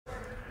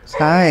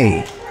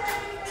Hi.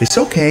 It's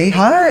okay.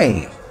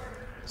 Hi.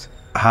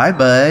 Hi,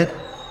 bud.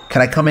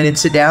 Can I come in and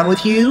sit down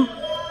with you?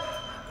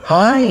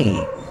 Hi.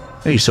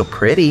 Oh, you're so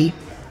pretty.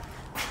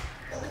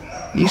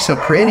 You're so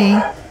pretty.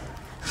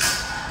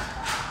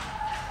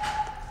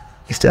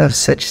 You still have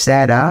such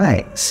sad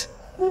eyes.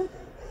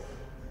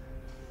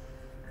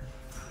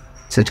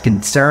 Such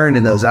concern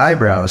in those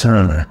eyebrows,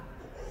 huh?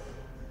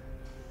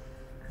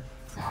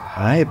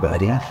 Hi,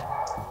 buddy.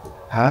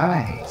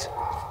 Hi.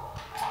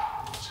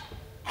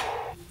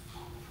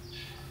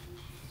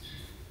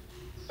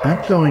 I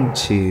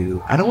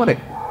don't want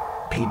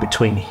to be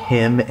between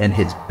him and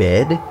his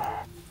bed.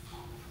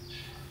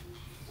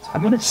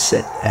 I'm going to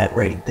set that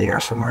right there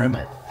for him.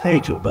 There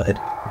you go, bud.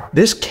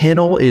 This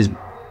kennel is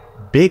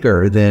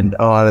bigger than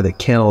a lot of the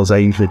kennels I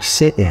usually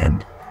sit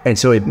in. And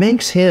so it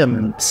makes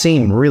him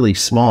seem really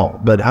small,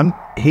 but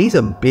he's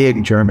a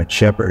big German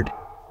Shepherd.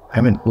 I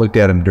haven't looked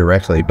at him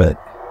directly, but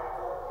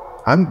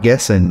I'm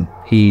guessing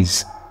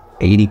he's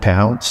 80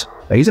 pounds.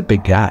 He's a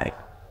big guy.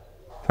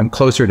 I'm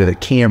closer to the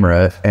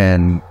camera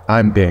and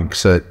I'm big,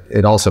 so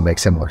it also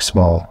makes him look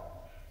small.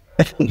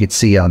 You can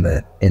see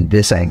in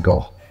this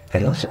angle.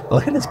 Hey,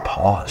 look at his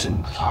paws.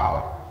 Look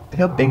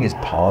how big his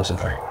paws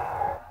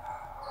are.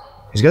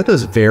 He's got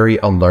those very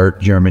alert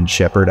German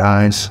Shepherd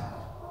eyes.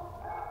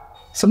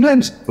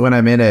 Sometimes when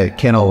I'm in a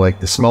kennel,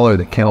 like the smaller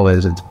the kennel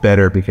is, it's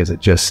better because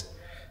it just,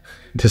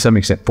 to some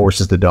extent,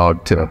 forces the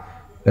dog to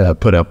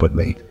put up with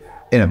me.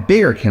 In a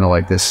bigger kennel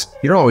like this,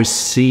 you don't always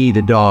see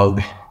the dog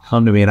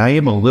come to me, and I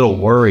am a little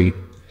worried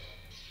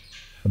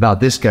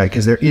about this guy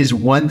because there is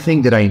one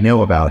thing that I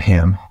know about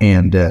him,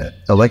 and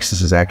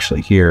Alexis is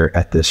actually here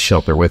at this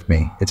shelter with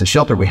me. It's a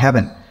shelter we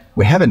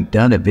haven't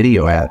done a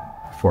video at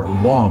for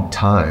a long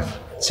time.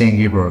 San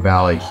Gabriel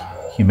Valley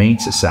Humane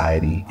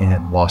Society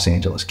in Los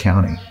Angeles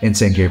County, in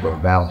San Gabriel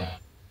Valley.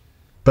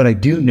 But I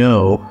do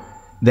know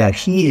that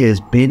he has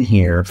been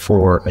here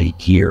for a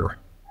year.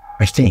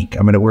 I think.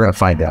 We're gonna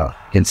find out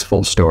his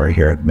full story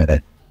here in a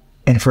minute.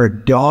 And for a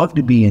dog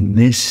to be in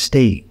this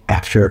state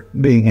after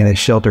being in a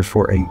shelter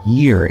for a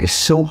year is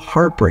so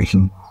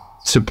heartbreaking.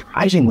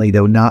 Surprisingly,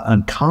 though not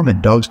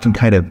uncommon, dogs can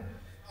kind of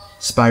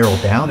spiral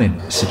down in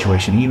this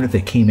situation, even if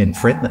they came in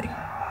friendly,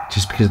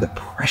 just because of the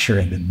pressure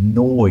and the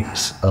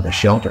noise of a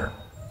shelter.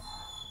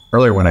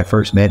 Earlier when I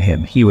first met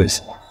him, he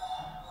was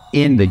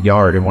in the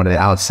yard in one of the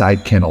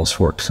outside kennels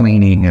for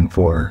cleaning and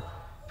for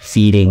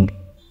feeding.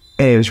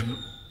 And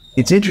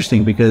it's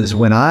interesting because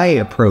when I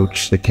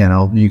approach the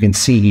kennel, you can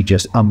see he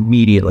just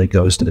immediately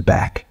goes to the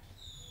back.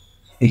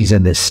 He's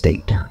in this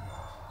state.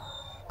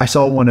 I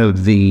saw one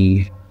of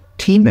the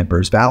team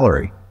members,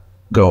 Valerie,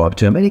 go up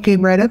to him, and he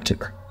came right up to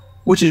her,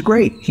 which is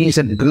great. He's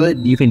a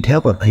good, you can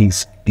tell that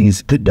he's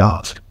a good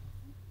dog.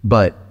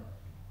 But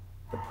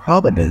the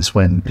problem is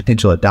when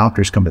potential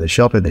adopters come to the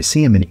shelter, they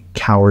see him and he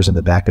cowers in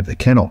the back of the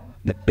kennel.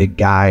 The big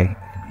guy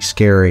can be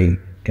scary,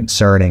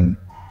 concerning,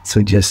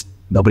 so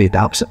nobody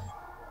adopts him.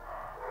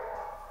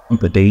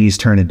 The days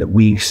turn into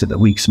weeks, and the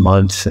weeks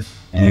months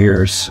and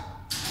years.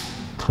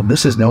 So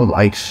this is no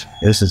life.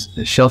 This is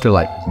a shelter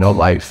like no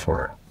life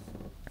for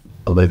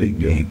a living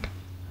being.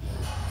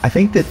 I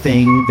think the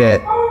thing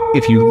that,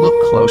 if you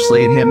look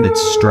closely at him,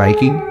 that's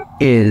striking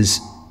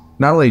is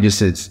not only just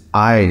his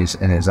eyes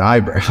and his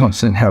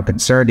eyebrows and how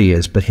concerned he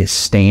is, but his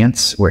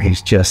stance, where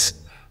he's just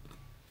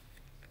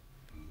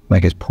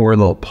like his poor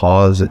little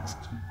paws at his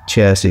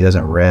chest. He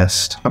doesn't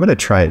rest. I'm going to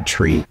try a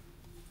treat.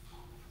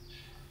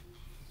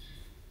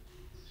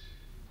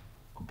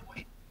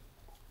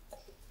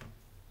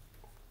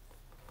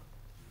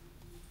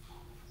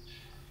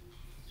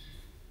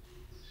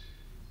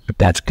 But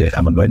that's good.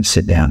 I'm going to go ahead and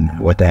sit down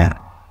with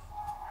that.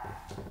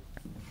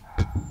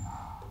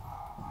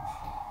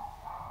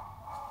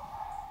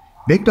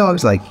 Big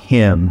dogs like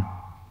him,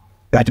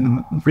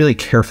 I'm really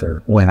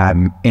careful when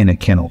I'm in a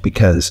kennel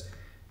because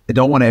I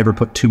don't want to ever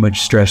put too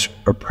much stress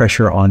or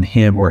pressure on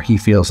him where he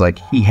feels like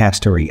he has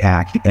to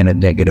react in a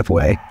negative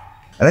way.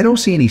 And I don't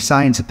see any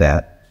signs of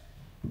that.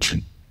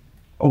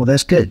 Oh,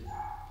 that's good.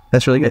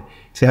 That's really good.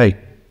 See how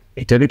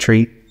he took a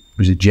treat. It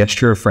was a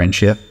gesture of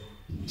friendship.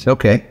 It's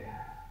okay.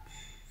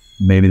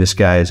 Maybe this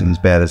guy isn't as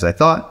bad as I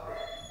thought.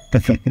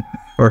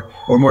 or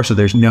more so,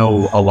 there's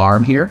no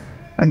alarm here.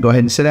 I can go ahead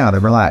and sit down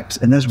and relax.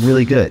 And that's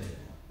really good.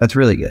 That's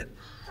really good.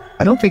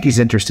 I don't think he's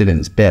interested in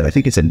his bed. I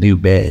think it's a new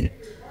bed.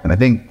 And I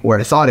think where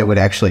I thought it would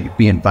actually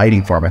be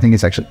inviting for him, I think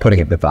it's actually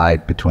putting a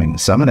divide between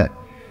some of it.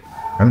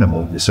 I'm going to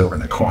move this over in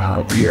the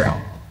corner over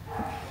here.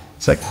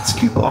 It's like, let's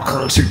get a little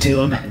closer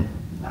to him.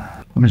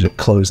 I'm going to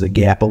close the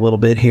gap a little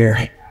bit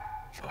here.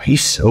 Oh,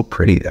 he's so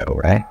pretty though,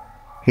 right?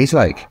 He's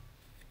like,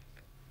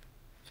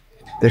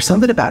 there's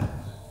something about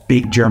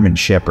big German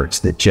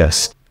Shepherds that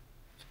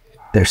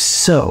they're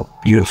so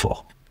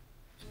beautiful.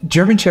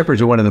 German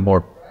Shepherds are one of the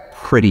more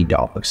pretty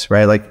dogs,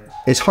 right? Like,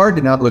 it's hard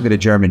to not look at a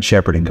German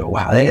Shepherd and go,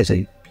 wow, that is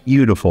a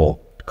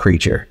beautiful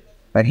creature.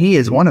 And he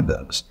is one of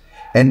those.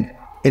 And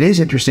it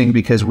is interesting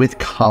because with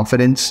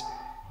confidence,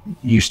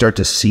 you start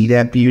to see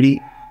that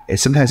beauty. And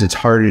sometimes it's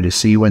harder to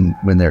see when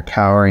they're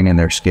cowering and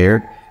they're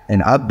scared.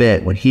 And I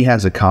bet when he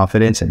has a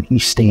confidence and he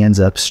stands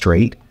up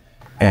straight,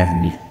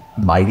 and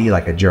mighty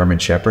like a German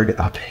Shepherd.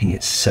 Oh, he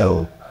is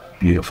so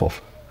beautiful.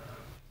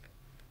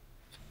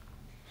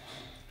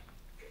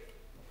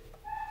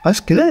 That's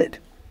good.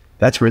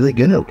 That's really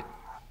good.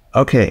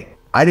 Okay,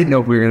 I didn't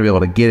know if we were going to be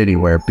able to get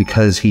anywhere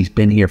because he's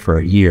been here for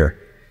a year.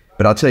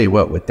 But I'll tell you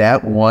what, with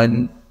that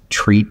one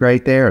treat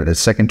right there, or the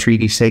second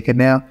treat he's taken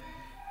now,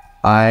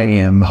 I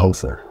am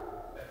hopeful.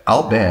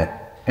 I'll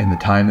bet in the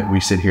time that we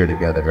sit here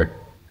together,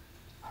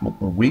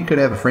 we could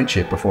have a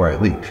friendship before I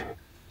leave.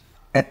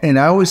 And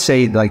I always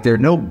say, like, there are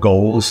no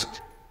goals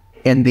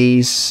in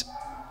these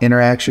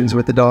interactions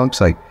with the dogs.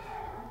 Like,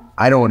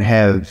 I don't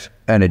have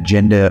an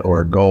agenda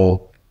or a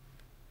goal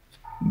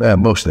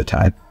most of the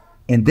time.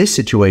 In this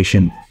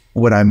situation,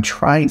 what I'm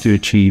trying to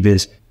achieve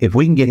is if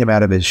we can get him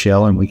out of his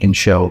shell and we can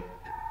show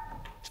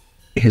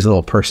his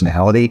little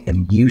personality,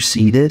 and you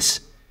see this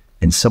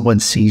and someone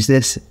sees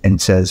this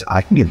and says,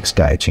 I can give this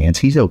guy a chance,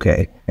 he's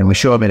okay, and we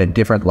show him in a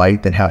different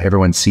light than how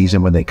everyone sees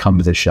him when they come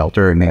to the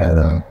shelter and they're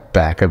the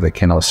back of the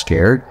kennel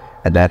scared,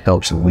 and that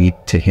helps lead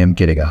to him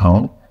getting a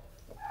home.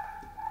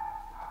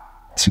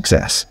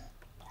 Success.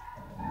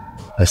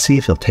 Let's see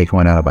if he'll take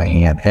one out of my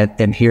hand.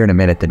 And here in a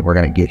minute, then we're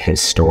going to get his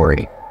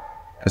story.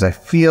 Because I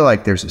feel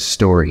like there's a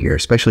story here,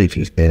 especially if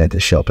he's been at the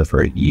shelter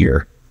for a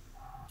year.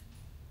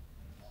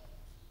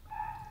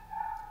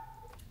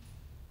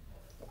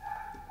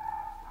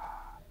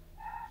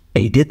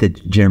 He did the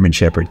German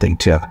Shepherd thing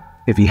too.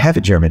 If you have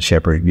a German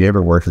Shepherd, if you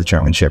ever work with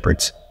German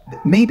Shepherds,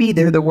 maybe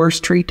they're the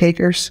worst treat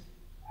takers.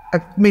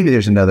 Maybe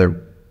there's another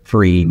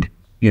breed.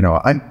 You know,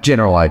 I'm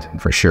generalizing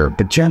for sure,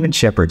 but German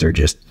Shepherds are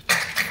just...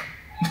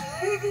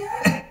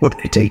 when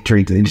they take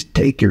treats, they just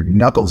take your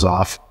knuckles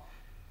off.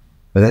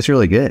 But that's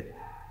really good.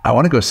 I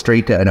want to go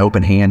straight to an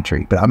open hand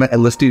treat, but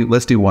let's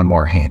do one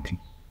more hand.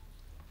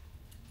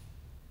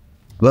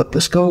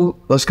 Let's go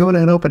to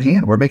an open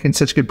hand. We're making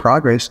such good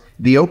progress.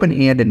 The open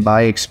hand, in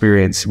my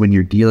experience, when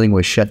you're dealing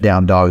with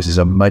shutdown dogs, is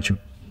a much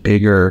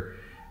bigger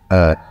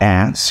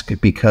ask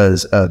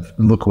because of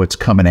look what's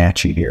coming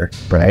at you here,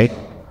 right?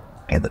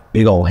 And the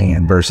big old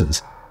hand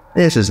versus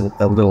this is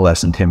a little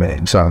less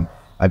intimidating. So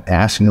I'm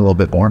asking a little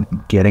bit more,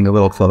 getting a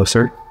little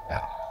closer.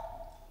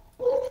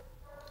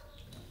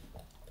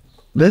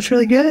 That's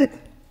really good.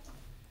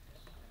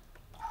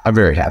 I'm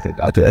very happy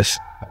about this.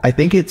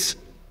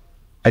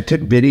 I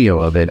took video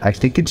of it. I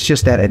think it's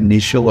just that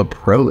initial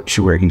approach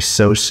where he's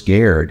so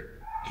scared.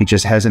 He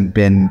just hasn't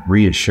been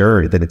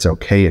reassured that it's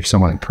okay if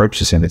someone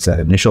approaches him. It's that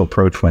initial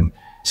approach when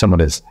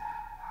someone is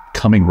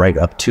coming right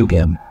up to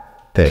him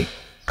that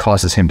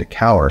causes him to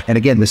cower. And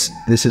again, this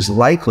is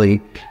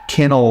likely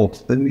kennel,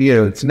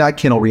 it's not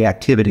kennel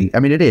reactivity. I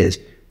mean, it is.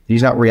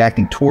 He's not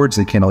reacting towards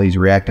the kennel. He's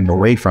reacting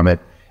away from it.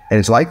 And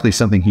it's likely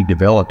something he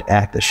developed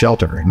at the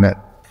shelter, and that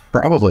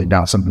probably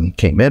not something he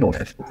came in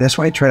with. That's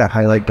why I try to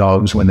highlight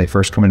dogs when they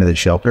first come into the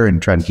shelter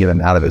and try to get them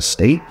out of his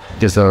state,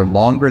 because the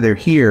longer they're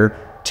here,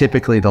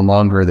 typically the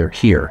longer they're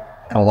here.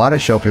 And a lot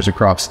of shelters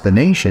across the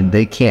nation,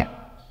 they can't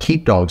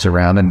keep dogs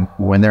around, and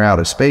when they're out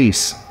of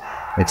space,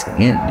 it's the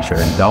end for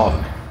the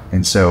dog.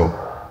 And so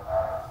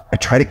I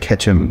try to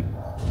catch them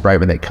right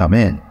when they come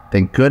in.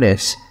 Thank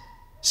goodness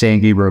San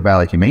Gabriel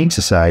Valley Humane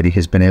Society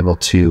has been able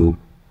to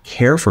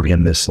care for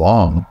him this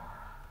long,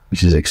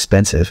 which is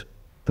expensive,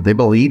 but they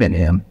believe in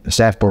him. The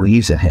staff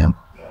believes in him,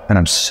 and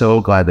I'm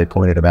so glad they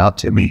pointed him out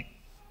to me.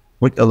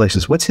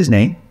 Alexis, what's his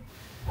name?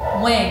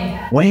 Wang.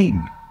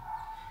 Wang.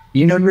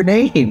 You know your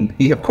name.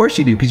 Yeah, of course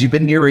you do, because you've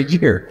been here a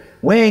year.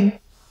 Wang.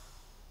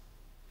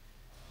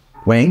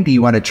 Wang, do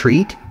you want a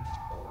treat?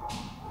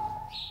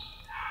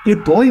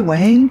 Good boy,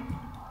 Wang.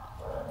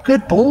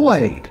 Good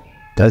boy.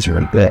 Does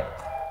really good.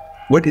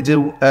 What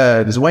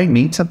does Wang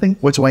mean something?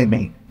 What's Wang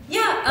mean?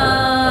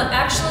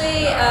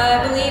 Actually,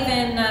 I believe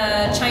in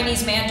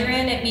Chinese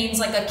Mandarin, it means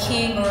like a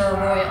king or a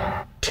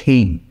royal.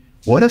 King.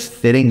 What a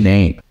fitting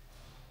name.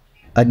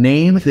 A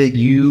name that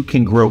you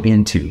can grow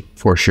into,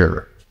 for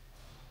sure.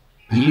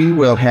 You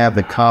will have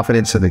the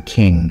confidence of the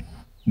king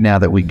now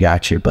that we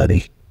got you,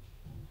 buddy.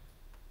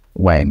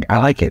 Wang. I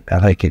like it. I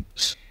like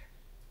it.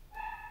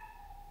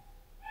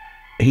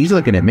 He's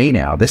looking at me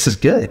now. This is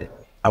good.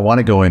 I want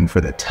to go in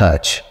for the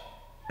touch.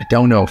 I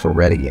don't know if we're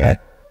ready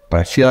yet, but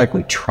I feel like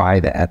we try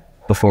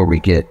that before we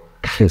get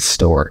his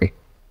story.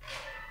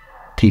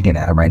 Peeking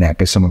at him right now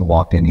because someone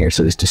walked in here,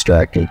 so he's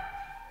distracted.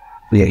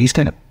 But yeah, he's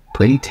got a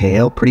pretty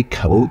tail, pretty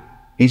coat.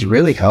 He's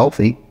really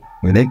healthy.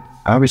 I mean,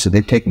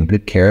 they've taken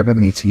good care of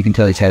him. You can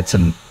tell he's had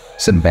some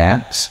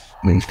baths.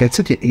 I mean,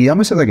 he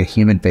almost has like a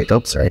human face.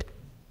 Oh, sorry.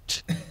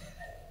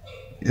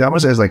 He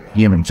almost has like a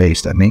human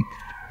face, doesn't he?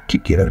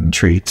 Keep giving him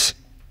treats.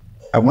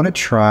 I want to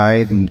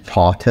try the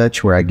paw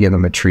touch where I give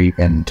him a treat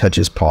and touch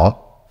his paw,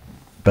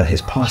 but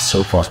his paw's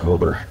so far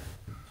over.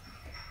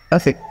 I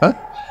think,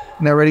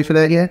 not ready for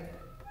that yet?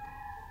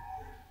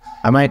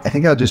 I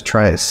think I'll just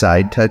try a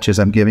side touch as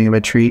I'm giving him a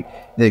treat.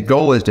 The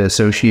goal is to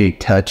associate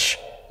touch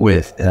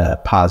with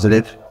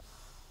positive.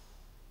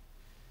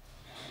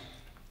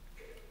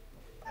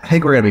 I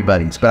think we're going to be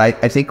buddies, but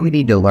I think we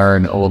need to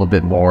learn a little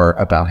bit more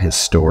about his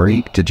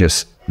story to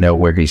just know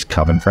where he's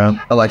coming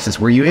from. Alexis,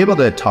 were you able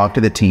to talk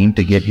to the team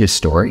to get his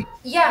story?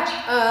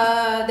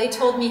 Yeah, they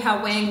told me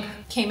how Wang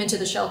came into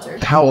the shelter.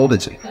 How old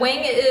is he?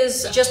 Wang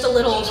is just a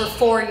little over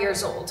 4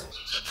 years old.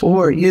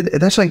 4? Yeah,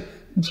 that's like,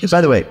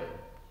 by the way,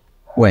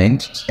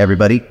 Wang,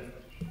 everybody,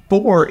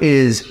 4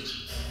 is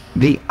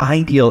the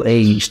ideal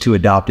age to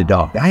adopt a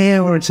dog.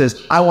 Everyone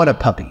says, I want a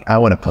puppy. I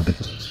want a puppy.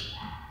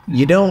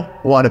 You don't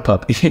want a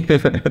puppy.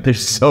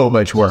 There's so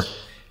much work.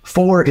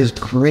 4 is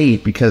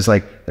great because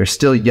like they're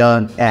still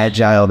young,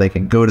 agile. They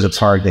can go to the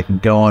park. They can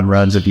go on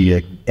runs with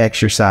you,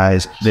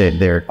 exercise.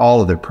 They're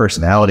all of their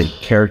personality,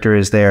 character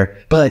is there,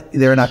 but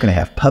they're not going to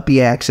have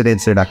puppy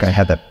accidents. They're not going to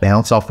have that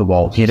bounce off the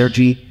wall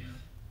energy.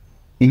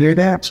 You hear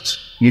that?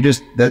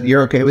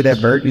 You're okay with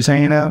that bird just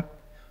hanging out?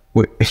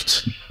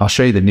 I'll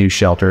show you the new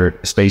shelter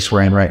space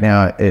we're in right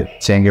now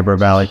at San Gabriel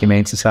Valley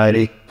Humane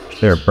Society.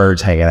 There are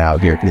birds hanging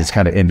out here. It's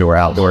kind of indoor,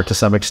 outdoor to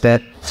some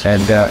extent.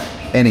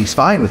 And he's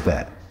fine with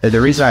that. And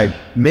the reason I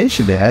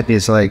mentioned that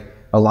is like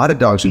a lot of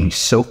dogs would be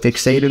so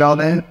fixated on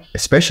that,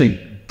 especially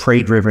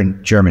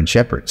prey-driven German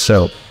Shepherds.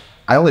 So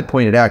I only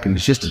pointed out because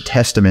it's just a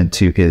testament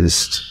to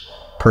his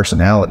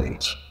personality.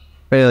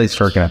 Well, he's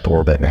perking up a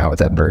little bit now with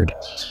that bird.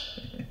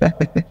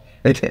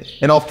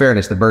 In all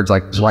fairness, the bird's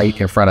like right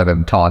in front of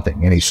him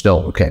taunting, and he's still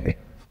okay.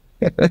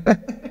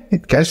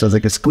 It kind of sounds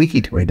like a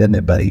squeaky toy, doesn't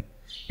it, buddy?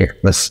 Here,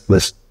 let's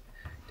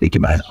take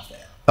your mind off that.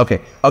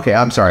 Okay,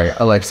 I'm sorry,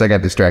 Alex, I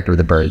got distracted with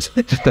the birds.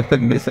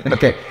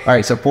 Okay, all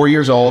right, so 4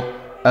 years old,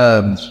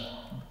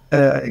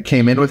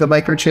 came in with a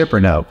microchip or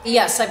no?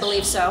 Yes, I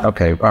believe so.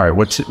 Okay, all right,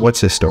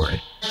 what's his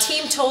story? The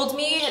team told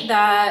me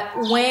that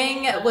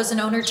Wang was an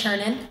owner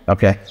turn-in.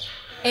 Okay.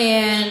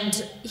 And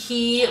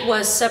he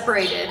was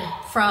separated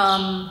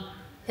from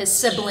his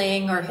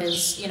sibling or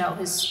his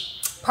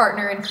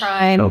partner in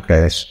crime.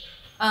 Okay.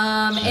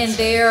 And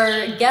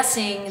they're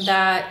guessing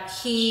that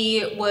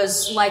he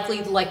was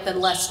likely like the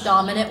less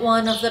dominant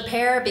one of the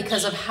pair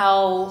because of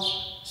how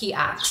he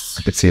acts.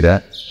 I could see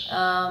that.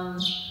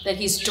 That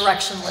he's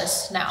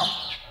directionless now.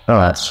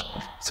 Oh,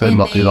 so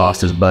he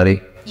lost his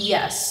buddy.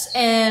 Yes,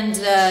 and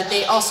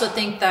they also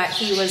think that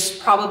he was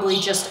probably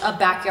just a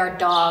backyard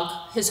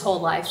dog his whole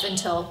life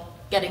until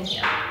getting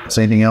here. Is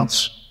anything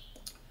else?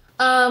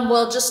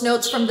 Well, just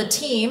notes from the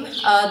team.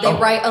 They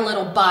write a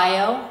little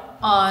bio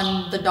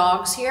on the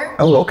dogs here.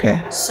 Oh,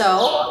 okay.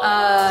 So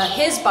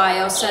his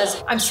bio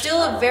says, I'm still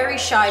a very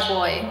shy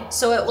boy,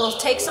 so it will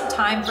take some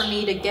time for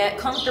me to get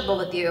comfortable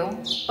with you.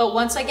 But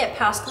once I get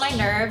past my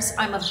nerves,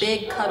 I'm a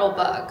big cuddle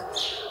bug.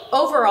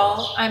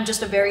 Overall, I'm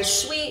just a very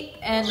sweet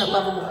and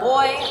lovable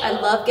boy. I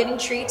love getting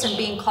treats and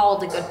being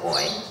called a good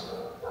boy.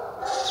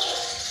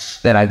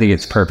 Then I think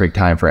it's perfect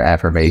time for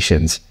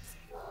affirmations.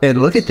 And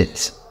look at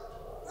this.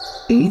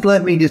 He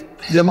let me just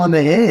hit him on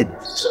the head.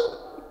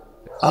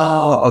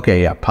 Oh,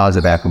 okay, yeah,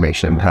 positive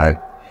affirmation time.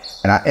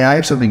 And I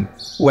have something,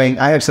 Wayne,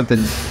 I have something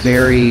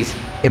very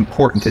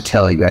important to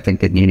tell you. I think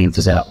that you need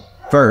to know.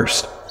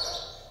 First,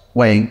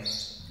 Wayne,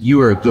 you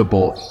are a good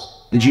boy.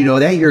 Did you know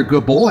that? You're a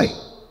good boy.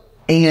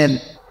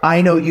 And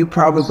I know you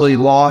probably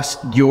lost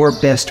your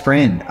best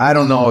friend. I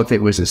don't know if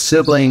it was a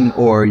sibling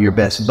or your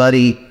best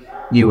buddy.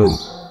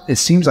 It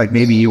seems like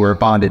maybe you were a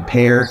bonded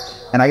pair.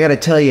 And I got to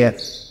tell you,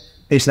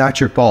 it's not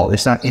your fault.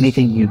 It's not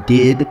anything you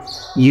did.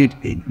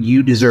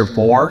 You deserve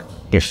more.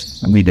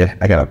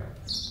 I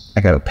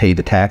gotta pay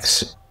the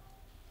tax.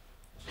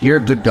 You're a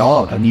good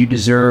dog and you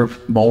deserve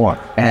more.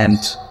 And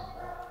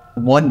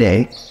one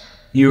day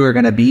you are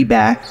gonna be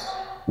back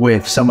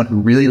with someone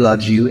who really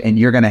loves you, and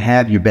you're gonna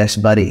have your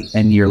best buddy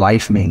and your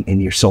life mate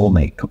and your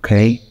soulmate,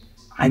 okay?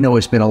 I know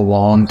it's been a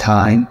long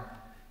time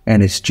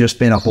and it's just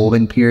been a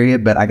holding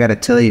period, but I gotta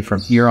tell you,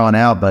 from here on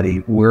out, buddy,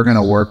 we're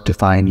gonna work to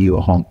find you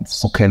a home,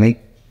 okay?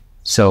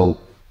 So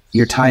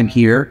your time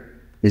here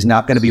is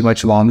not gonna be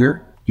much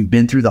longer. You've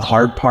been through the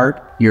hard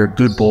part. You're a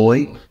good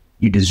boy.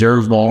 You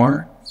deserve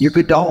more. You're a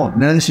good dog.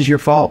 None of this is your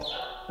fault,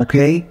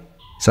 okay?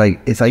 It's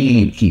like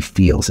he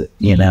feels it,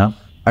 you know?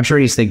 I'm sure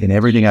he's thinking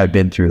everything I've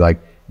been through, like,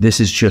 this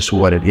is just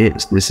what it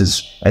is.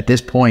 At this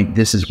point,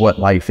 this is what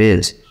life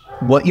is.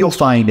 What you'll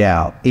find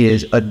out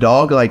is a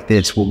dog like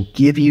this will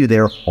give you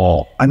their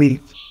all. I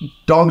mean,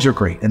 dogs are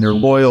great, and they're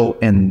loyal,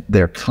 and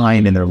they're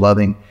kind, and they're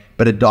loving.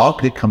 But a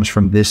dog that comes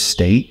from this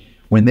state,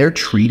 when they're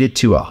treated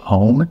to a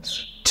home,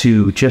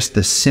 to just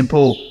the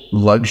simple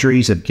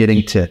luxuries of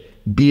getting to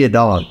be a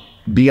dog,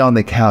 be on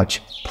the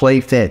couch, play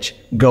fetch,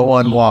 go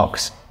on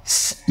walks,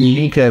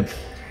 sneak a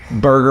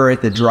burger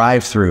at the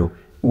drive-thru.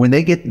 When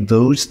they get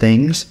those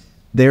things,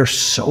 they're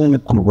so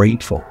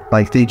grateful.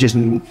 Like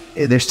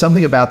there's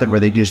something about them where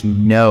they just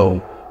know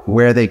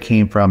where they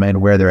came from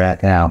and where they're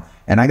at now.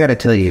 And I got to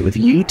tell you, if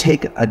you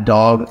take a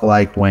dog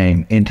like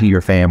Wayne into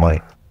your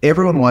family,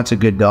 everyone wants a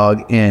good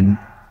dog. And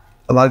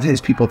a lot of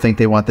times people think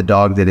they want the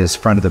dog that is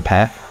front of the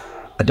pack.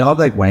 A dog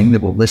like Wang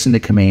that will listen to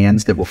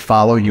commands, that will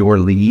follow your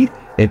lead.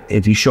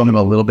 If you show him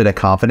a little bit of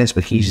confidence,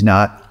 but he's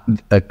not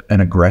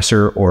an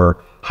aggressor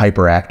or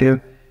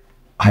hyperactive,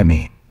 I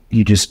mean,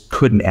 you just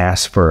couldn't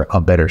ask for a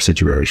better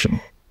situation.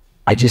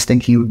 I just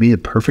think he would be a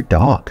perfect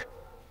dog.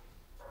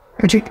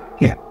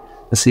 Yeah.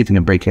 Let's see if we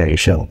can break out your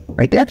shell.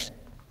 Right there.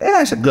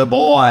 That's a good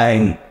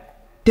boy.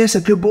 That's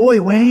a good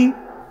boy, Wayne.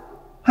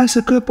 That's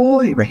a good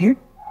boy. Right here.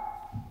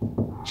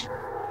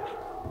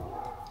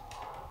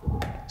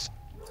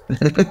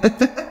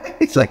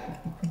 It's like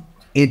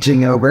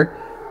inching over.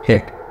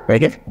 Here.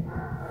 Right here.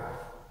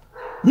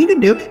 You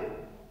can do it.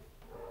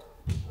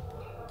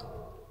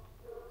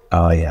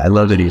 Oh, yeah. I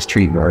love that he's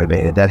treat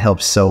motivated. That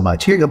helps so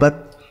much. Here you go,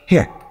 bud.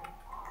 Here.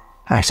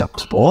 That's a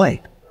good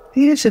boy.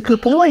 He's a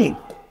good boy.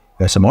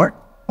 Got some more?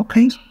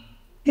 Okay.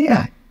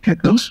 Yeah. Here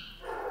it goes.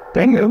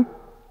 There you go.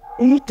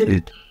 Hey,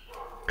 dude.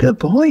 Good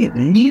boy,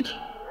 man.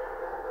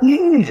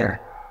 Yeah.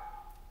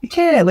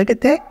 Yeah, look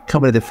at that.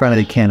 Coming to the front of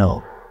the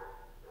kennel.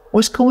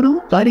 What's going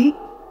on, buddy?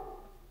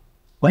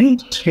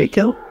 Wait, here you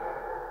go.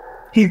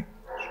 Here.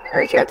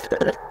 There you go.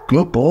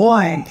 Good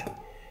boy.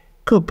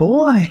 Good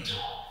boy.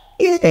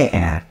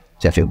 Yeah.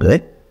 Does that feel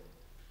good?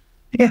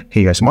 Yeah.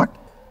 Here you go, some more.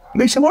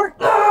 You got some more?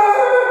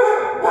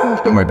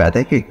 Don't worry about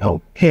that. Here you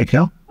go. Here you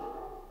go.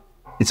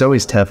 It's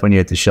always tough when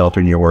you're at the shelter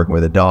and you're working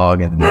with a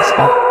dog and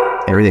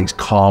everything's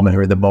calm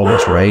and the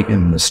moment's right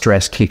and the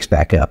stress kicks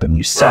back up and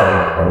you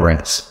suddenly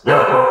rest. Hey,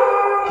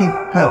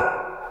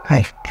 oh,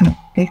 hey, come on.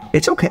 Hey,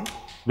 it's okay.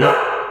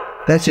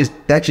 That's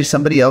just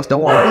somebody else.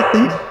 Don't worry about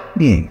that.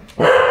 Yeah.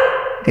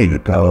 Here you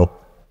go.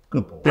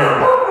 Good boy.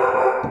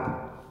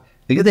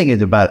 The good thing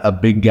is about a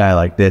big guy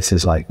like this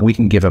is like we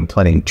can give him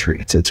plenty of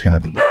treats. It's gonna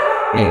be,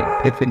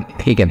 if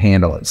he can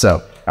handle it.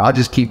 So I'll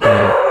just keep being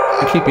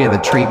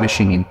the treat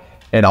machine,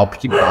 and I'll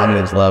keep buying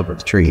his love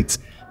with treats.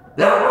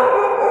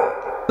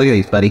 Look at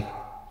these, buddy.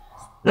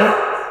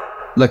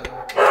 Look,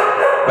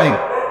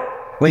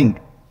 Wing,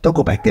 don't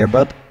go back there,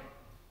 bub.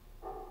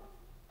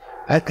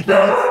 That's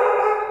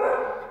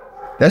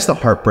the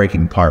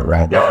heartbreaking part,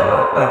 right?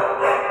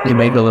 You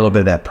make a little bit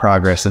of that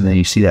progress, and then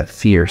you see that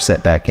fear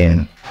set back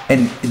in.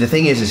 And the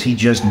thing is he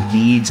just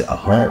needs a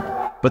home.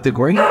 But the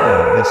great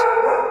thing is,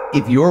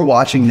 if you're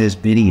watching this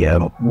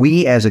video,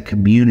 we as a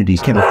community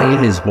can hear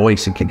his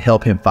voice and can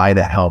help him find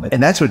that home.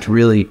 And that's what's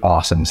really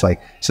awesome. It's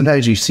like,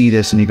 sometimes you see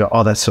this and you go,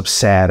 oh, that's so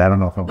sad. I don't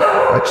know if I'm going to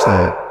watch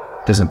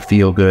that. Doesn't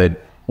feel good.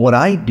 What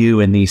I do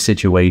in these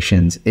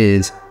situations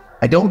is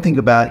I don't think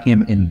about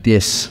him in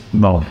this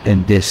moment,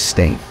 in this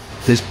state.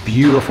 This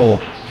beautiful,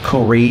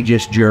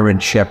 courageous German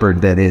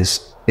Shepherd that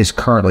is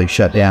currently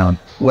shut down.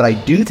 What I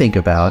do think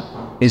about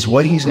is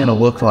what he's going to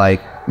look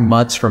like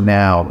months from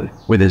now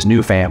with his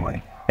new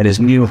family and his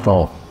new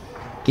home,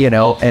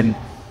 and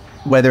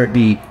whether it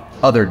be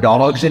other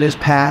dogs in his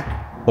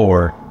pack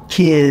or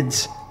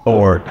kids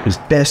or his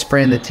best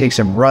friend that takes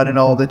him running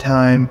all the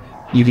time,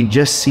 you can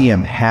just see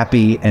him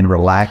happy and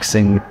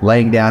relaxing,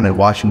 laying down and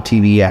watching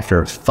TV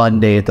after a fun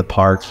day at the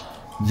park.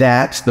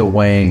 That's the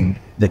Wayne,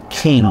 the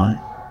king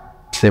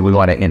that we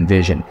want to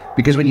envision.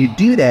 Because when you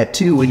do that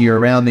too, when you're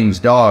around these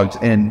dogs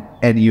and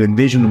you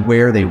envision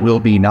where they will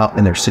be, not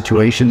in their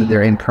situation that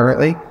they're in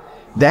currently,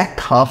 that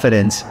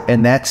confidence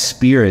and that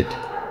spirit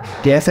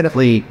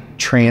definitely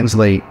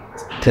translate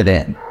to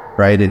them,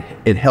 right?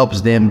 It helps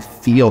them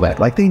feel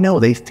that, like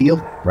they feel,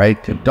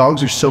 right?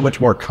 Dogs are so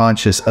much more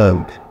conscious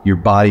of your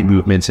body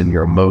movements and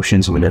your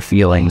emotions and their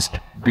feelings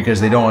because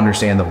they don't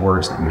understand the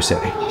words that you say.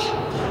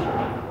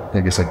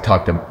 I guess I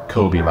talk to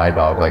Kobe, my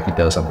dog, like he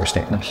does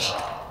understand them.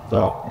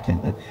 So,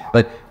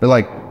 but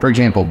like, for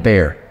example,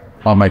 Bear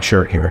on my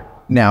shirt here,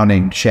 now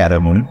named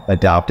Shadow Moon,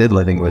 adopted,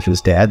 living with his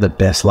dad, the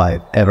best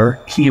life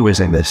ever. He was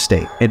in this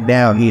state, and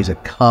now he is a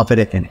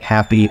confident and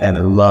happy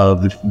and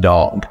loved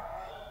dog.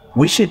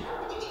 We should,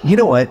 you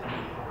know what,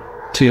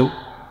 too,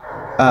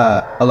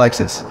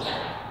 Alexis,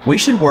 we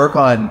should work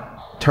on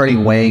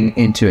turning Wang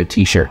into a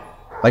t-shirt.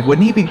 Like,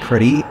 wouldn't he be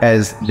pretty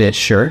as this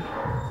shirt?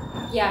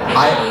 Yeah,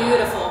 he's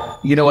beautiful.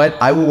 You know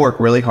what? I will work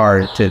really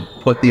hard to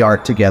put the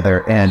art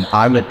together, and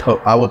I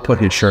will put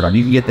his shirt on.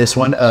 You can get this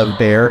one of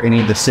Bear, any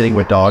of the Sitting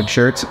with Dog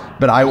shirts,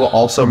 but I will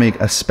also make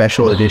a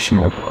special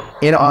edition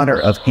in honor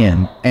of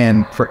him.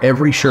 And for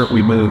every shirt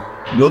we move,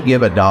 you'll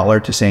give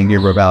 $1 to San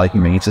Gabriel Valley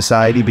Humane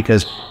Society,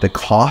 because the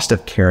cost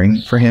of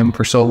caring for him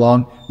for so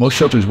long, most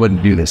shelters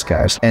wouldn't do this,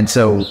 guys. And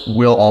so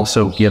we'll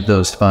also give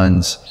those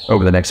funds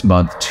over the next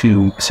month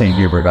to San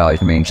Gabriel Valley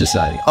Humane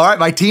Society. All right,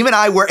 my team and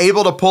I were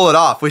able to pull it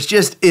off, which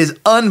just is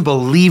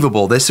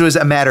unbelievable. This was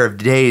a matter of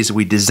days.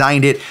 We designed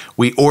it,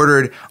 we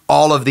ordered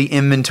all of the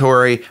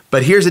inventory,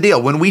 but here's the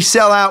deal. When we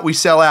sell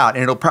out,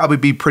 and it'll probably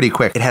be pretty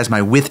quick. It has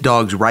my With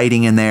Dogs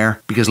writing in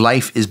there, because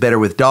life is better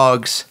with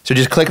dogs. So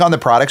just click on the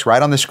products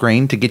right on the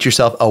screen to get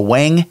yourself a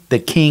Wang the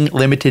King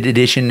limited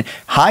edition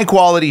high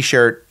quality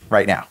shirt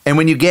right now. And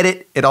when you get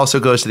it, it also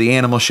goes to the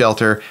animal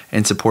shelter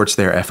and supports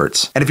their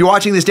efforts. And if you're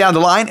watching this down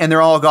the line and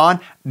they're all gone,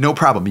 no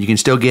problem. You can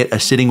still get a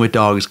Sitting with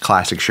Dogs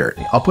classic shirt.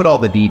 I'll put all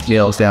the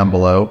details down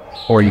below,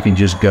 or you can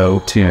just go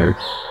to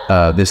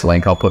this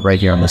link I'll put right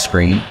here on the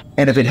screen.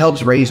 And if it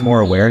helps raise more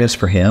awareness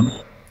for him,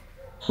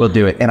 we'll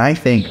do it. And I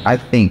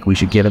think we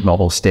should give him a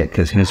whole stick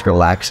because he's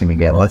relaxing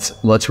again.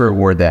 Let's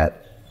reward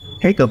that.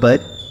 Here you go, bud.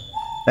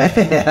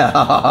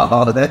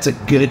 Oh, that's a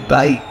good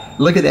bite.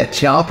 Look at that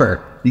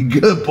chomper.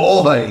 Good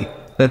boy.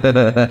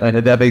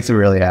 That makes me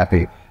really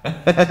happy.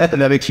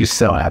 That makes you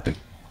so happy.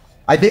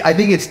 I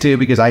think it's too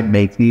because I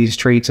make these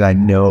treats and I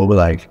know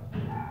like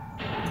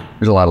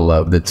there's a lot of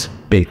love that's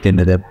baked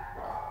into them.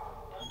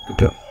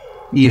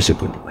 You're a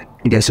good boy.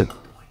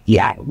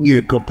 Yeah, you're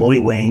a good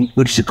boy, Wayne.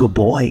 You're just a good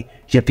boy.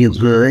 You feel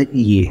good?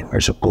 Yeah, you're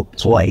a good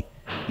boy.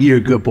 You're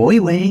a good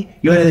boy, Wayne.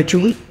 You want another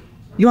treat?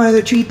 You want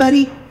another treat,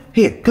 buddy?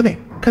 Here, come here.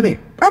 Come here.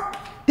 Up.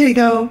 There you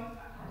go.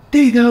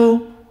 There you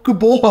go. Good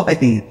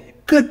boy.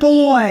 Good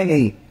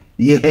boy.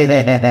 Yeah.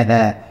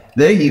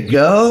 There you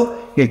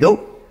go. Here you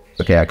go.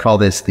 Okay, I call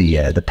this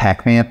the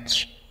Pac-Man.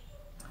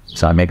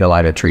 So I make a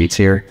lot of treats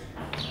here.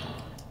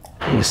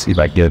 Let's see if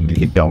I can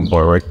keep going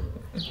forward.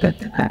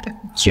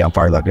 See how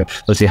far that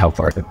goes. Let's see how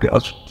far that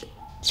goes.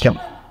 Come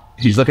on.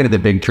 He's looking at the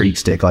big treat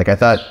stick. Like I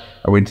thought,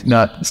 are we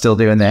not still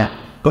doing that?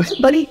 Go ahead,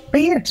 buddy.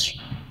 Right here.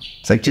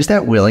 It's like just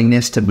that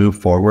willingness to move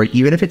forward,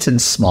 even if it's in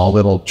small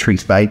little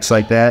treat bites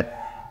like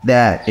that.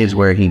 That is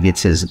where he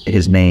gets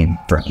his name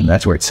from.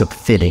 That's where it's so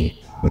fitting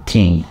with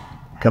King.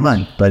 Come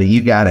on, buddy.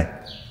 You got it.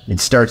 It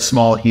starts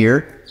small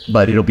here,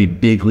 but it'll be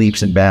big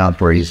leaps and bounds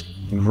where he's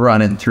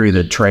running through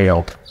the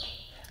trail.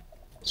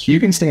 You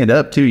can stand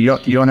up too. You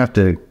don't have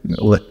to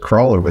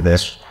crawl over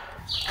this.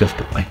 Good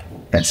boy.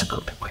 That's a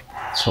good boy.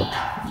 So,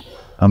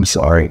 I'm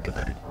sorry.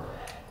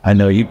 I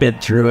know you've been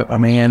through it, my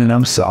man, and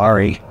I'm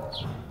sorry.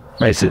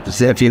 Right, so does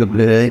that feel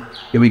good?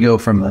 Here we go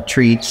from the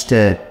treats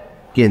to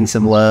getting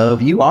some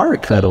love. You are a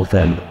cuddle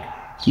thing.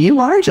 You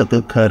are a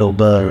good cuddle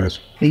bug.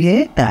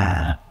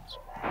 Yeah.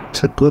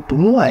 It's a good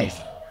boy.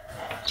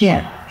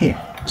 Yeah, here.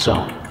 So,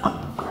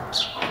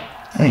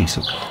 thanks,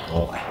 a good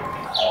boy.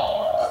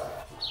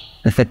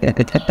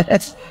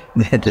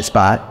 The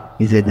spot.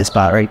 Is it the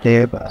spot right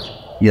there? But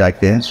you like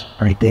this?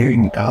 Right there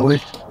in your collar?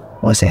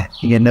 What's that?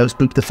 You gonna nose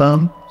boop the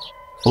phone?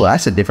 Well,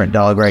 that's a different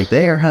dog right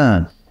there,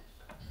 huh?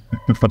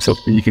 So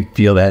you can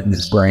feel that in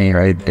his brain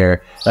right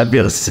there. That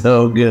feels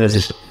so good.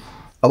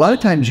 A lot of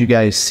times you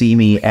guys see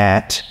me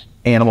at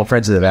Animal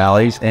Friends of the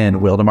Valleys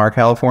in Wildemar,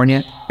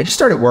 California. I just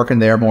started working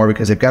there more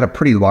because they've got a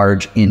pretty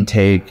large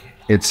intake.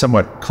 It's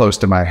somewhat close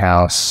to my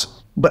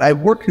house. But I've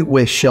worked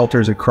with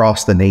shelters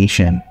across the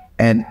nation.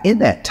 And in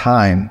that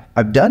time,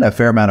 I've done a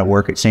fair amount of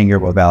work at San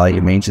Gabriel Valley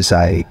Humane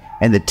Society.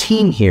 And the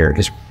team here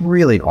is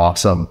really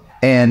awesome.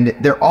 And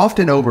they're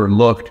often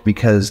overlooked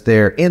because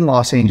they're in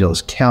Los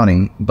Angeles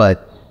County,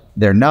 but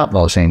they're not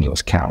Los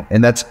Angeles County.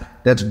 And that's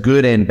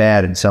good and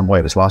bad in some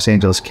ways. Los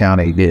Angeles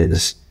County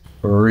is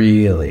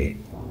really,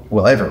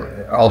 well,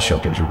 all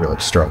shelters are really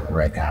struggling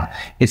right now.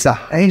 It's the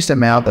highest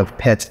amount of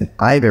pets that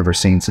I've ever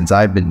seen since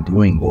I've been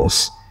doing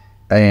this.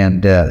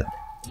 And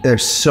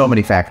there's so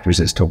many factors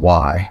as to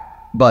why.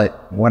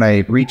 But when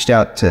I reached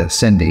out to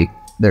Cindy,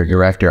 their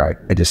director,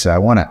 I just said, I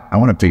want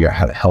to figure out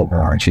how to help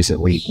more. And she said,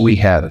 we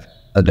have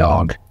a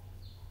dog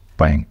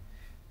thing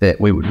that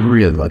we would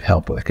really love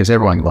help with because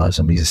everyone loves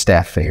him. He's a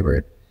staff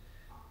favorite.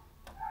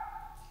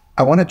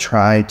 I want to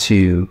try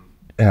to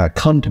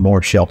come to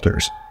more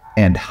shelters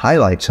and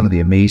highlight some of the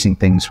amazing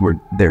things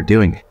they're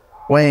doing.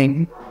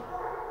 Wayne,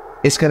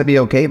 it's going to be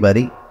okay,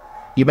 buddy.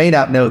 You may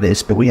not know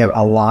this, but we have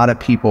a lot of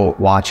people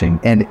watching.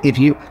 And if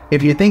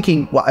you're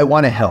thinking, well, I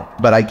want to help,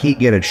 but I can't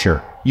get a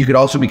shirt, you could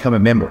also become a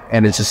member.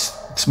 And it's a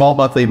small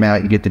monthly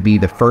amount. You get to be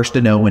the first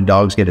to know when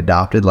dogs get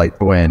adopted. Like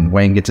when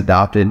Wayne gets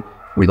adopted,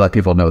 we let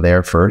people know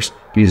there first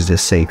because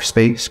it's a safe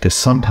space. Because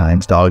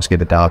sometimes dogs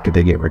get adopted,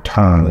 they get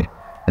returned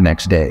the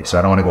next day. So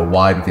I don't want to go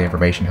wide with the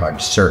information how I'm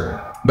certain.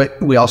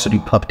 But we also do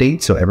pup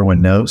dates so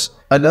everyone knows.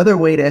 Another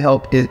way to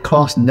help, it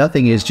costs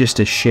nothing, is just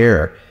to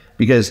share,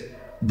 because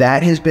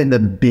that has been the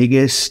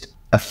biggest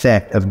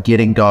effect of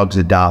getting dogs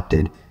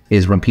adopted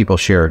is when people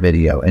share a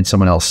video and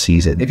someone else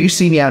sees it. If you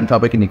see me out in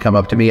public and you come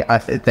up to me,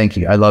 thank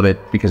you. I love it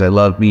because I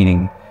love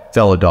meeting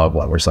fellow dog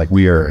lovers. Like,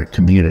 we are a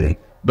community.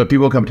 But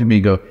people come to me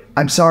and go,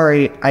 I'm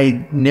sorry,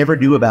 I never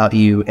knew about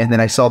you. And then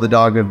I saw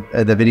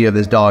the video of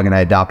this dog and I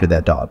adopted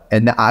that dog.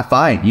 And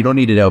fine, you don't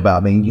need to know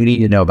about me. You need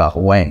to know about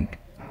Wayne.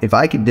 If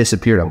I could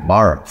disappear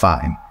tomorrow,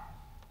 fine.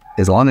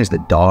 As long as the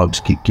dogs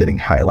keep getting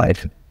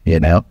highlighted, you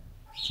know?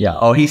 Yeah.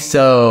 Oh, he's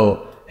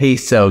so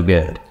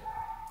good.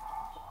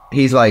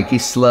 He's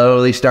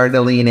slowly starting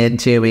to lean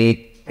into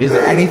me. Is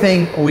there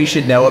anything we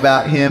should know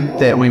about him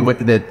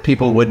that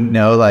people wouldn't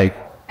know? Like,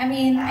 I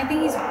mean, I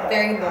think he's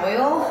very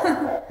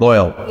loyal.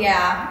 Loyal.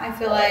 Yeah, I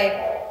feel like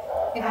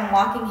if I'm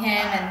walking him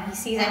and he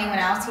sees anyone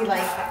else, he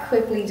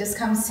quickly just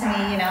comes to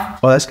me, you know?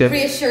 Well, that's good.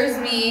 Reassures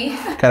me.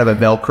 Kind of a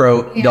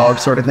Velcro dog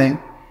sort of thing.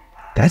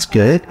 That's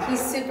good. He's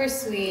super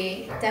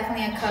sweet.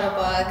 Definitely a cuddle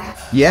bug.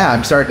 Yeah,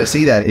 I'm starting to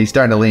see that. He's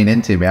starting to lean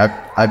into me.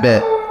 I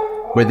bet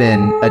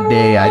within a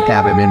day I'd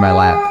have him in my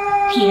lap.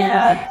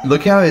 Yeah.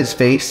 Look how his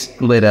face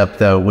lit up,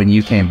 though, when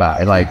you came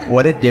by. Like,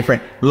 what a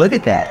different... Look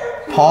at that.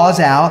 Paws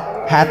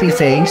out, happy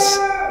face.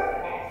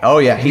 Oh,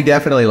 yeah, he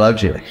definitely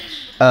loves you.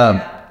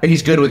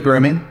 He's good with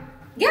grooming?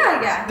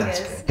 Yeah, he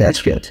is.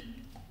 That's good.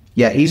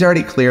 Yeah, he's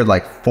already cleared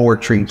like 4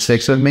 treat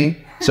sticks with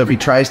me. So if he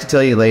tries to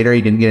tell you later he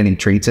didn't get any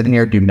treats in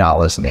here, do not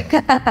listen. Look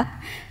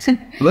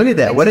at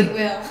that.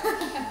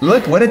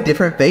 Look, what a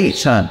different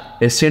face, huh?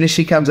 As soon as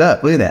she comes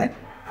up, look at that.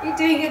 You're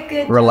doing a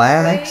good job.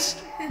 Relaxed.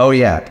 Oh,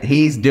 yeah,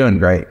 he's doing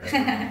great.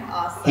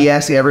 Awesome. He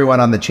asked everyone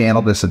on the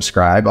channel to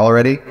subscribe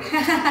already.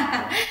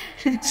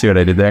 See what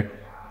I did there?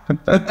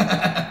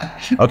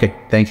 Okay,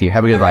 thank you.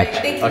 Have a good life.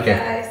 Thank you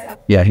guys.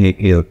 Yeah,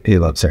 he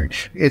loves her.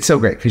 It's so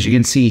great because you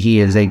can see he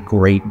is a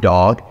great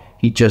dog.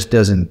 He just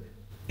doesn't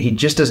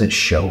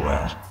show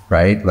well,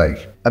 right?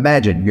 Like,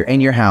 imagine you're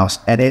in your house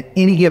and at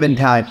any given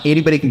time,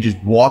 anybody can just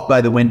walk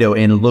by the window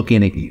and look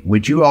in at you.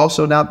 Would you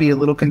also not be a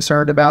little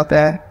concerned about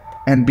that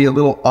and be a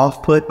little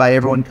off-put by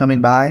everyone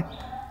coming by?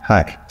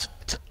 Hi.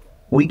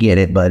 We get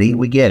it, buddy.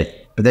 We get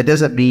it. But that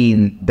doesn't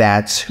mean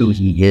that's who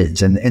he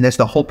is. And that's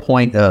the whole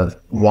point of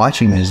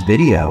watching this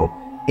video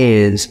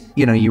is,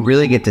 you know, you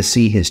really get to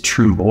see his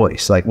true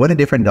voice. Like, what a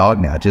different dog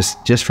now,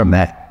 just from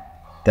that.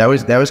 That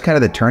was kind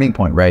of the turning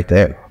point right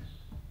there.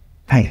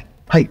 Hey.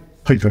 And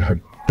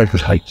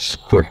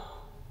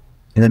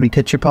let me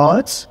touch your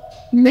paws.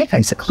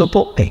 Nice, little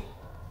boy.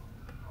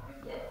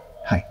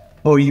 Hi.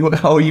 Oh, you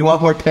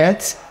want more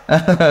pets?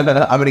 I'm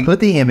gonna put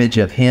the image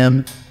of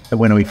him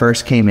when we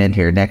first came in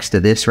here next to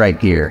this right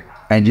here,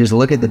 and just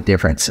look at the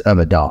difference of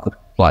a dog.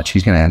 Watch,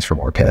 he's gonna ask for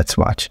more pets.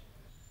 Watch.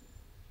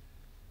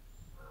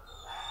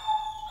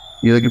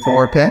 You looking for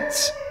more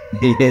pets?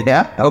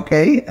 Yeah.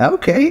 Okay.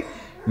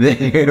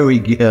 There we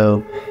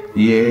go.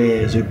 Yeah,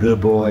 it's a good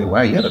boy.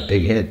 Wow, you have a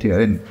big head too. I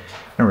didn't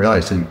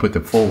realize that you put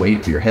the full weight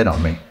of your head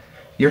on me.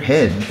 Your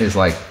head is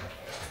like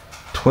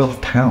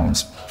 12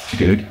 pounds,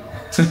 dude.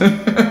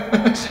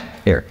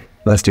 Here,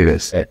 let's do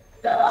this.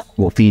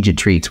 We'll feed you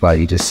treats while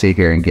you just sit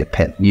here and get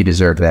pet. You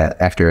deserve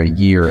that after a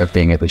year of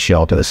being at the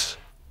shelters.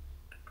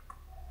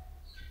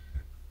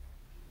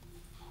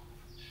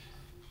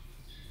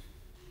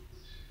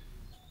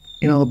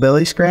 You know, a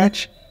belly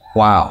scratch?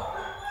 Wow.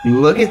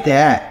 Look at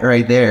that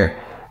right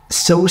there.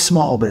 So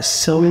small, but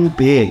so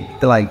big.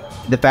 Like,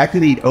 the fact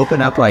that he'd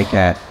open up like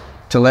that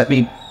to let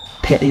me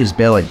pet his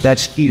belly,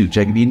 that's huge.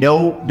 Like, if you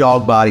know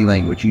dog body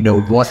language, you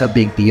know what a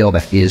big deal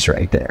that is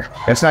right there.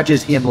 That's not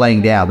just him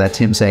laying down. That's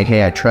him saying,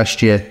 hey, I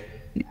trust you.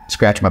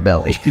 Scratch my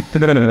belly.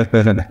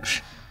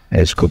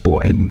 That's a good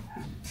boy.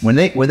 When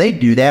they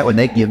do that, when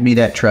they give me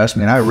that trust,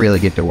 man, I really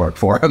get to work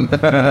for them.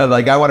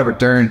 Like, I want to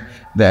return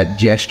that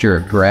gesture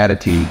of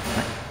gratitude.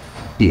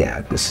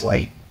 Yeah, this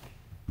way.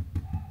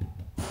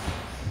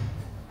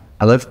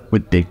 I love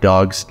with big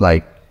dogs,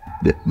 like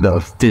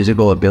the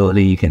physical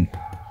ability you can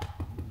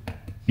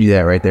do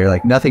that right there.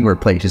 Like, nothing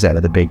replaces that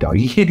of the big dog.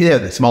 You can't do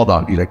that with a small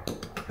dog. You're like,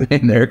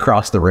 and they're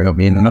across the room,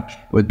 you know?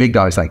 With big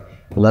dogs, like,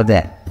 I love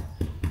that.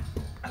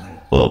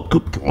 Oh,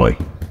 good boy.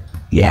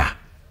 Yeah.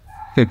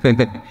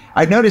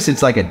 I've noticed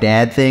it's like a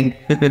dad thing,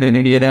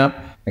 you know?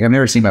 Like, I've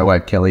never seen my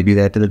wife Kelly do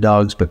that to the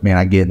dogs, but man,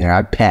 I get in there.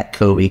 I pat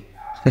Kobe.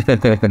 Look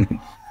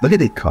at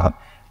the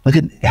cop. Look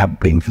at how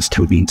big those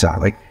toe beans are.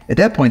 Like, at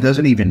that point, those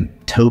aren't even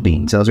toe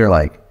beans. Those are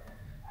like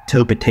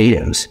toe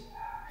potatoes.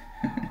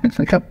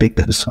 Look how big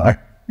those are.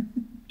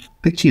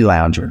 Look at you,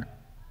 lounger.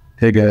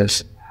 Hey,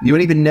 guys. You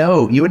wouldn't even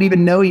know. You wouldn't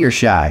even know you're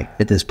shy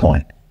at this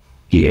point.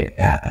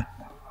 Yeah.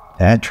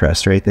 That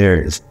trust right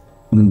there is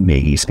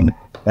amazing.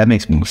 That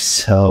makes me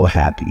so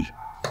happy.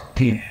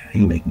 Yeah,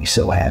 you make me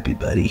so happy,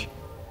 buddy.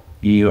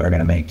 You are going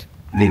to make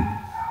the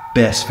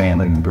best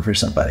family member for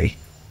somebody.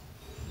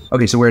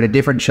 Okay, so we're at a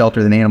different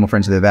shelter than Animal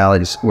Friends of the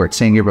Valley. We're at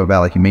San Gabriel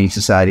Valley Humane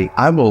Society.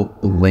 I will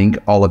link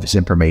all of his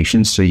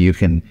information so you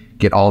can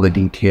get all the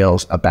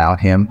details about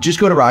him.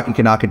 Just go to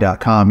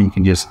rockykanaka.com. You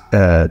can just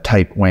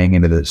type Wang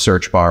into the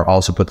search bar.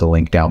 Also put the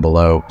link down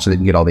below so that you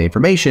can get all the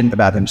information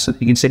about him so that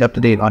you can stay up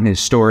to date on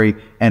his story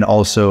and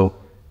also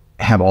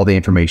have all the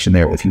information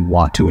there if you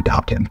want to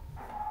adopt him.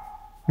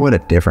 What a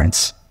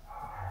difference.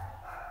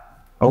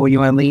 Oh, you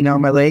want to lean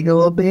on my leg a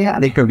little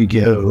bit? There we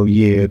go.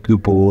 Yeah,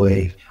 good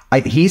boy.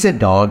 He's a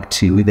dog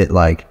too that,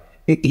 like,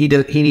 he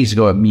needs to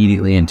go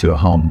immediately into a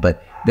home,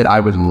 but that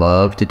I would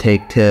love to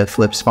take to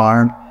Flip's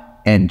farm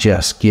and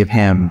just give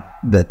him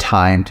the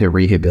time to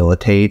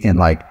rehabilitate and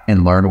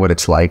learn what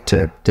it's like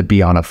to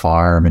be on a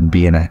farm and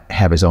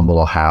have his own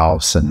little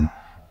house. And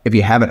if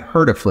you haven't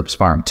heard of Flip's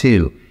farm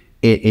too,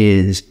 it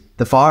is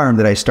the farm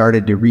that I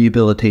started to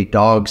rehabilitate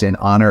dogs in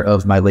honor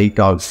of my late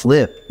dog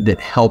Flip that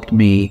helped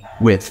me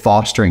with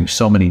fostering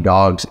so many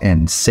dogs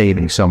and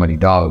saving so many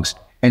dogs.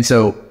 And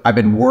so I've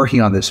been working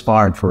on this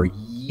farm for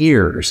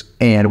years,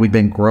 and we've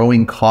been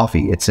growing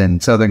coffee. It's in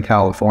Southern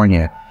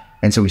California.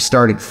 And so we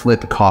started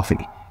Flip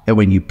Coffee. And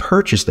when you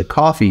purchase the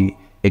coffee,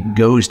 it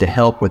goes to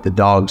help with the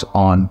dogs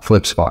on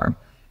Flip's farm.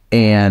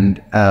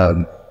 And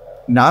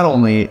not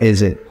only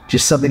is it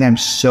just something I'm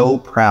so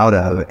proud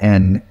of,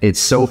 and it's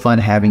so fun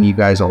having you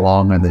guys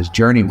along on this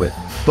journey with,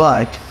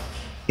 but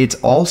it's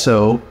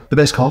also the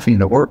best coffee in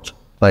the world.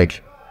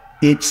 Like,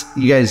 it's,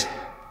 you guys,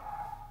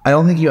 I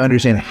don't think you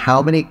understand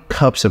how many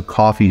cups of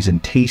coffees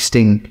and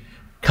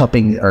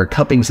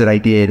cuppings that I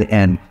did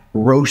and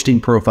roasting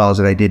profiles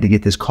that I did to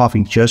get this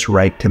coffee just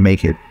right, to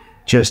make it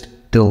just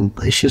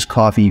delicious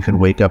coffee you can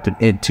wake up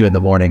into in the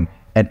morning.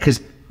 And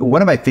because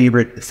one of my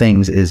favorite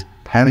things is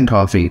having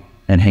coffee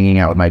and hanging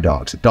out with my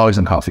dogs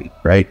and coffee,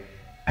 right?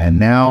 And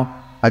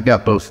now I've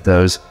got both of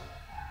those,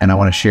 and I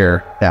want to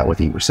share that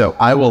with you. So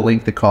I will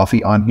link the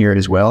coffee on here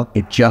as well.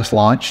 It just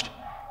launched,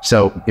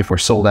 So if we're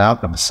sold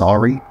out, I'm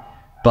sorry,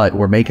 but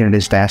we're making it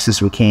as fast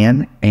as we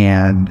can.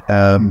 And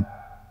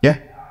yeah,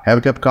 have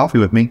a cup of coffee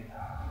with me.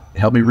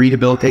 Help me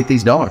rehabilitate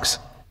these dogs.